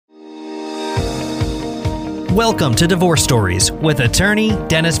Welcome to Divorce Stories with attorney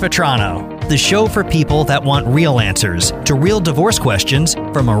Dennis Vetrano, the show for people that want real answers to real divorce questions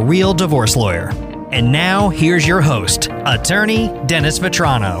from a real divorce lawyer. And now, here's your host, attorney Dennis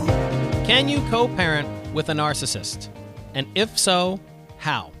Vetrano. Can you co-parent with a narcissist? And if so,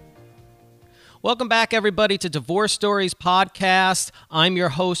 how? Welcome back, everybody, to Divorce Stories Podcast. I'm your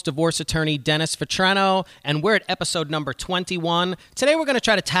host, divorce attorney Dennis Vetrano, and we're at episode number 21. Today, we're going to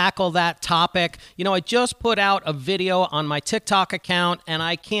try to tackle that topic. You know, I just put out a video on my TikTok account, and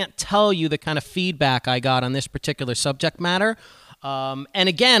I can't tell you the kind of feedback I got on this particular subject matter. And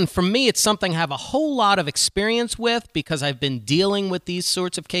again, for me, it's something I have a whole lot of experience with because I've been dealing with these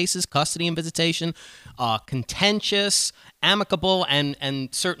sorts of cases, custody and visitation, contentious, amicable, and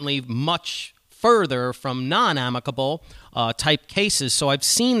certainly much further from non-amicable type cases. So I've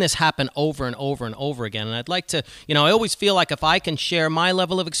seen this happen over and over and over again. And I'd like to, I always feel like if I can share my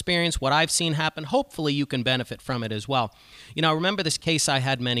level of experience, what I've seen happen, hopefully you can benefit from it as well. I remember this case I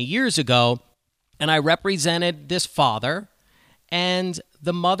had many years ago, and I represented this father, and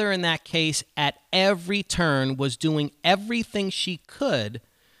the mother in that case at every turn was doing everything she could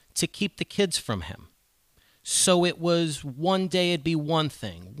to keep the kids from him. So it was one day it'd be one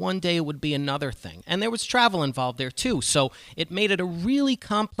thing, one day it would be another thing. And there was travel involved there too. So it made it a really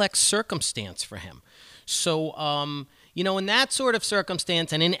complex circumstance for him. So, in that sort of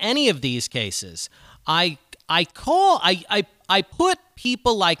circumstance and in any of these cases, I put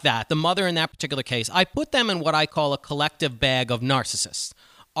people like that, the mother in that particular case, I put them in what I call a collective bag of narcissists.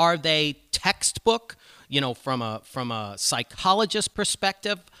 Are they textbook, from a psychologist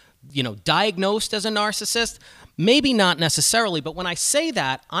perspective, diagnosed as a narcissist? Maybe not necessarily, but when I say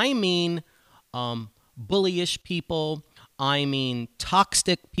that, I mean bullyish people, I mean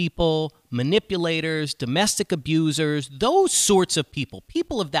toxic people, manipulators, domestic abusers, those sorts of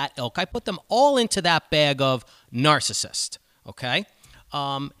people of that ilk. I put them all into that bag of narcissist, okay?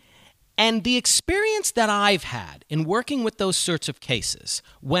 And the experience that I've had in working with those sorts of cases,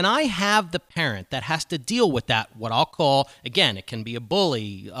 when I have the parent that has to deal with that, what I'll call, again, it can be a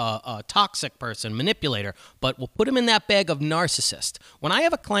bully, a toxic person, manipulator, but we'll put them in that bag of narcissist. When I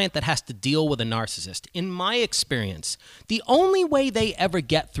have a client that has to deal with a narcissist, in my experience, the only way they ever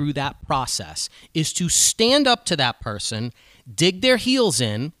get through that process is to stand up to that person, dig their heels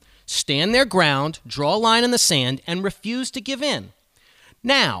in, stand their ground, draw a line in the sand, and refuse to give in.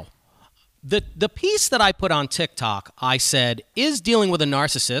 Now, the piece that I put on TikTok, I said, is dealing with a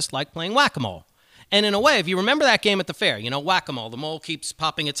narcissist like playing whack-a-mole. And in a way, if you remember that game at the fair, whack-a-mole, the mole keeps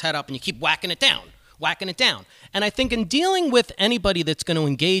popping its head up and you keep whacking it down. And I think in dealing with anybody that's going to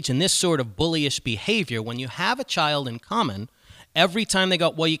engage in this sort of bullyish behavior, when you have a child in common, every time they go,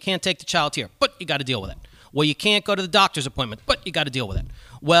 well, you can't take the child here, but you got to deal with it. Well, you can't go to the doctor's appointment, but you got to deal with it.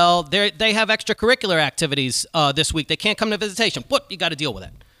 Well, they have extracurricular activities this week. They can't come to visitation, but you got to deal with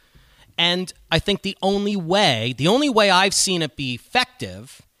it. And I think the only way I've seen it be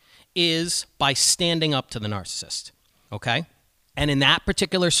effective is by standing up to the narcissist, okay? And in that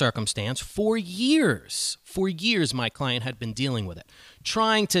particular circumstance, for years, my client had been dealing with it,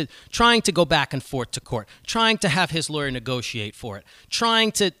 trying to go back and forth to court, trying to have his lawyer negotiate for it,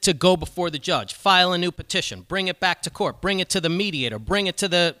 trying to go before the judge, file a new petition, bring it back to court, bring it to the mediator, bring it to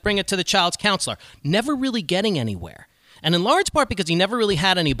the child's counselor, never really getting anywhere. And in large part because he never really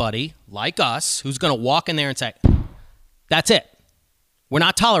had anybody like us who's going to walk in there and say, that's it. We're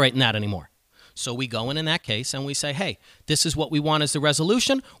not tolerating that anymore. So we go in that case and we say, hey, this is what we want as the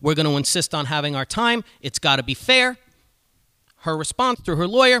resolution. We're going to insist on having our time. It's got to be fair. Her response through her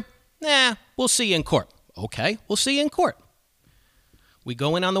lawyer, we'll see you in court. Okay, we'll see you in court. We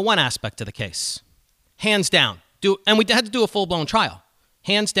go in on the one aspect of the case. Hands down. And we had to do a full-blown trial.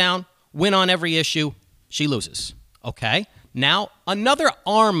 Hands down, win on every issue, she loses. Okay, now another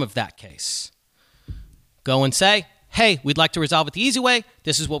arm of that case. Go and say, hey, we'd like to resolve it the easy way.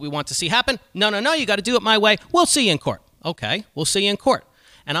 This is what we want to see happen. No, you got to do it my way. We'll see you in court. Okay, we'll see you in court.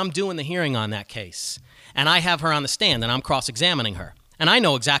 And I'm doing the hearing on that case. And I have her on the stand and I'm cross-examining her. And I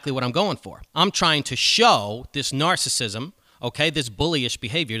know exactly what I'm going for. I'm trying to show this narcissism, okay, this bullyish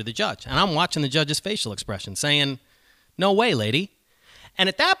behavior to the judge. And I'm watching the judge's facial expression saying, no way, lady. And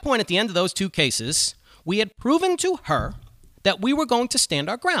at that point, at the end of those two cases, we had proven to her that we were going to stand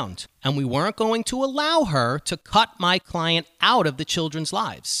our ground and we weren't going to allow her to cut my client out of the children's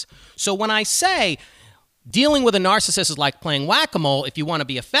lives. So when I say dealing with a narcissist is like playing whack-a-mole, if you want to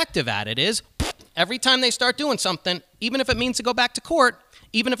be effective at it, is every time they start doing something, even if it means to go back to court,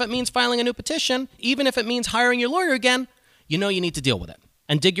 even if it means filing a new petition, even if it means hiring your lawyer again, you need to deal with it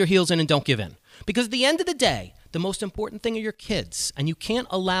and dig your heels in and don't give in. Because at the end of the day, The most important thing are your kids. And you can't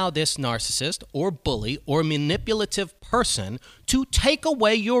allow this narcissist or bully or manipulative person to take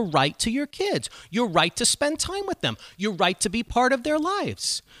away your right to your kids, your right to spend time with them, your right to be part of their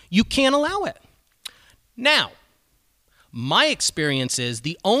lives. You can't allow it. Now, my experience is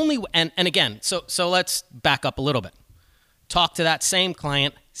the only, and again, so let's back up a little bit. Talk to that same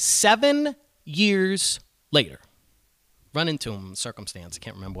client 7 years later. Run into him in circumstance. I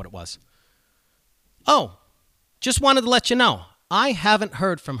can't remember what it was. Oh, just wanted to let you know, I haven't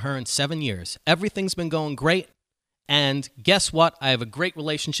heard from her in 7 years. Everything's been going great. And guess what? I have a great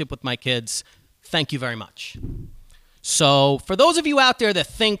relationship with my kids. Thank you very much. So for those of you out there that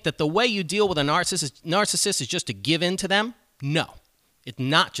think that the way you deal with a narcissist is just to give in to them, no. It's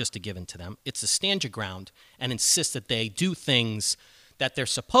not just to give in to them. It's to stand your ground and insist that they do things that they're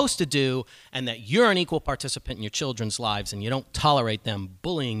supposed to do and that you're an equal participant in your children's lives and you don't tolerate them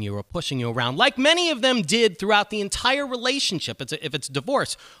bullying you or pushing you around like many of them did throughout the entire relationship. If it's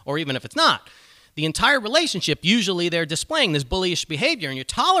divorce or even if it's not. The entire relationship, usually they're displaying this bullyish behavior and you're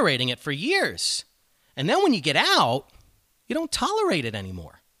tolerating it for years. And then when you get out, you don't tolerate it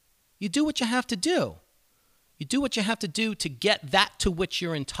anymore. You do what you have to do. You do what you have to do to get that to which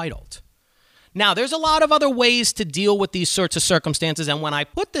you're entitled. Now, there's a lot of other ways to deal with these sorts of circumstances, and when I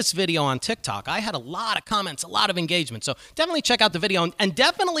put this video on TikTok, I had a lot of comments, a lot of engagement. So definitely check out the video, and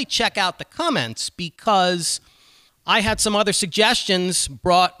definitely check out the comments, because I had some other suggestions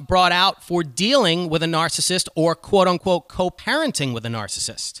brought out for dealing with a narcissist or quote-unquote co-parenting with a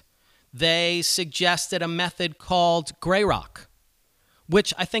narcissist. They suggested a method called Grey Rock,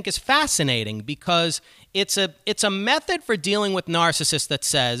 which I think is fascinating because it's a method for dealing with narcissists that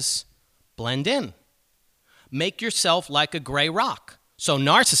says, blend in. Make yourself like a gray rock. So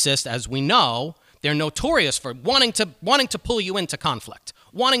narcissists, as we know, they're notorious for wanting to pull you into conflict,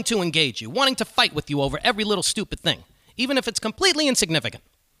 wanting to engage you, wanting to fight with you over every little stupid thing, even if it's completely insignificant,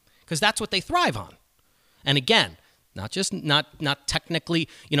 because that's what they thrive on. And again, not technically,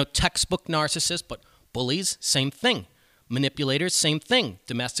 textbook narcissists, but bullies, same thing. Manipulators, same thing.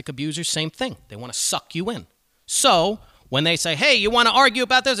 Domestic abusers, same thing. They want to suck you in. So when they say, hey, you want to argue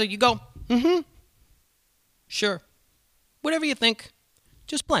about this? You go, sure. Whatever you think,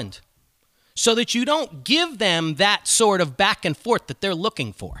 just blend. So that you don't give them that sort of back and forth that they're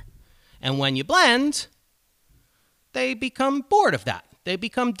looking for. And when you blend, they become bored of that. They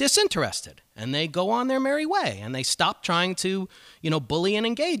become disinterested. And they go on their merry way. And they stop trying to, bully and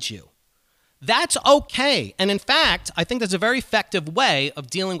engage you. That's okay. And in fact, I think that's a very effective way of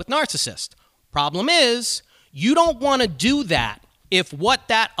dealing with narcissists. Problem is, you don't want to do that if what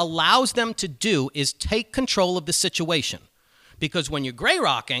that allows them to do is take control of the situation. Because when you're gray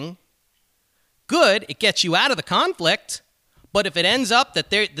rocking, good, it gets you out of the conflict. But if it ends up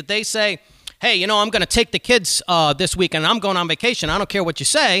that they say, hey, I'm going to take the kids this weekend and I'm going on vacation, I don't care what you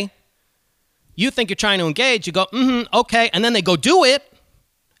say. You think you're trying to engage, you go, okay, and then they go do it.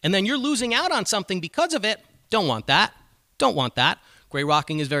 And then you're losing out on something because of it. Don't want that. Don't want that. Gray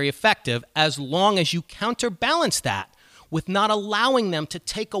rocking is very effective as long as you counterbalance that with not allowing them to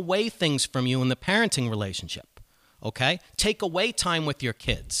take away things from you in the parenting relationship. Okay? Take away time with your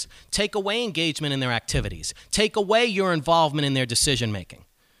kids. Take away engagement in their activities. Take away your involvement in their decision making.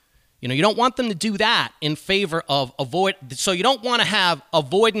 You don't want them to do that in favor of so you don't want to have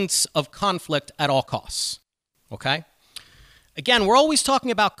avoidance of conflict at all costs. Okay? Again, we're always talking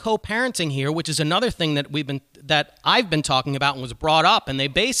about co-parenting here, which is another thing that I've been talking about and was brought up. And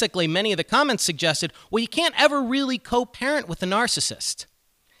many of the comments suggested, well, you can't ever really co-parent with a narcissist.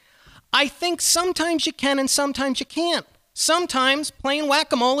 I think sometimes you can and sometimes you can't. Sometimes playing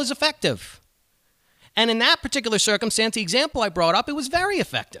whack-a-mole is effective. And in that particular circumstance, the example I brought up, it was very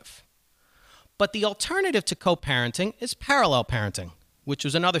effective. But the alternative to co-parenting is parallel parenting, which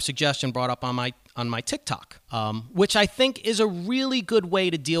was another suggestion brought up on my TikTok, which I think is a really good way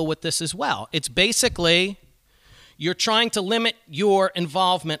to deal with this as well. It's basically you're trying to limit your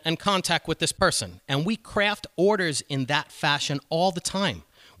involvement and contact with this person. And we craft orders in that fashion all the time.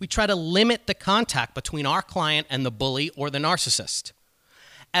 We try to limit the contact between our client and the bully or the narcissist.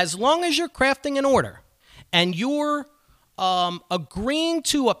 As long as you're crafting an order and you're agreeing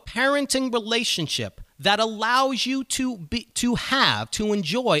to a parenting relationship that allows you to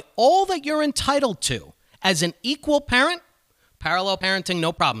enjoy all that you're entitled to as an equal parent, parallel parenting,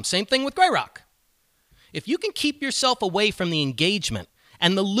 no problem. Same thing with Grey Rock. If you can keep yourself away from the engagement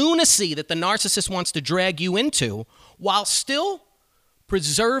and the lunacy that the narcissist wants to drag you into while still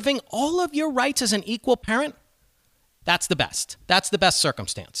preserving all of your rights as an equal parent, that's the best. That's the best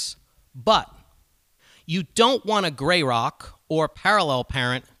circumstance. But you don't want to Grey Rock or parallel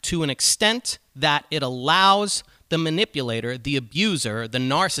parent to an extent that it allows the manipulator, the abuser, the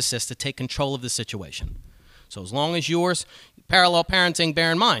narcissist to take control of the situation. So as long as yours, parallel parenting,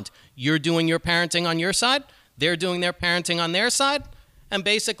 bear in mind, you're doing your parenting on your side, they're doing their parenting on their side, and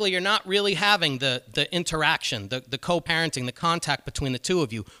basically you're not really having the interaction, the co-parenting, the contact between the two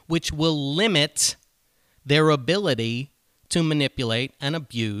of you, which will limit their ability to manipulate and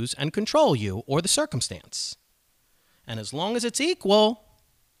abuse and control you or the circumstance. And as long as it's equal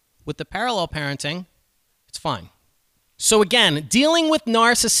with the parallel parenting, it's fine. So again, dealing with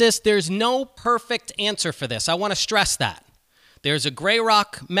narcissists, there's no perfect answer for this. I want to stress that. There's a gray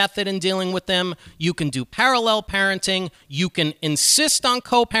rock method in dealing with them. You can do parallel parenting. You can insist on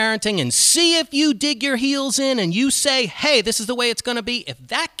co-parenting and see if you dig your heels in and you say, hey, this is the way it's going to be. If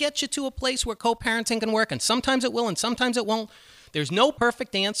that gets you to a place where co-parenting can work, and sometimes it will and sometimes it won't, there's no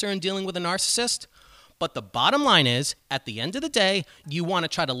perfect answer in dealing with a narcissist. But the bottom line is, at the end of the day, you want to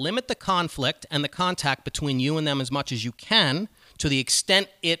try to limit the conflict and the contact between you and them as much as you can to the extent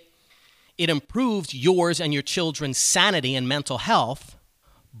it improves yours and your children's sanity and mental health.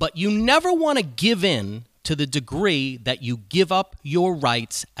 But you never want to give in to the degree that you give up your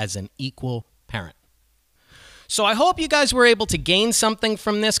rights as an equal parent. So I hope you guys were able to gain something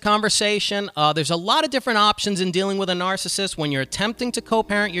from this conversation. There's a lot of different options in dealing with a narcissist when you're attempting to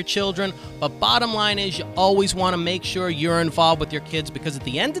co-parent your children. But bottom line is you always want to make sure you're involved with your kids because at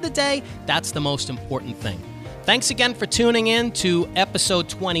the end of the day, that's the most important thing. Thanks again for tuning in to episode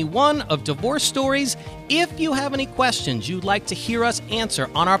 21 of Divorce Stories. If you have any questions you'd like to hear us answer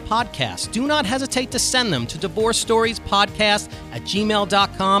on our podcast, do not hesitate to send them to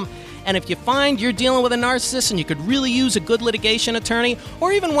divorcestoriespodcast@gmail.com. And if you find you're dealing with a narcissist and you could really use a good litigation attorney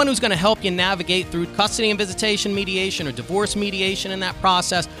or even one who's going to help you navigate through custody and visitation mediation or divorce mediation in that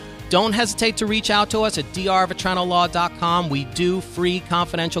process, don't hesitate to reach out to us at drvetranolaw.com. We do free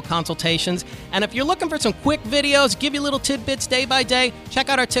confidential consultations. And if you're looking for some quick videos, give you little tidbits day by day, check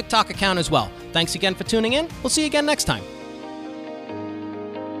out our TikTok account as well. Thanks again for tuning in. We'll see you again next time.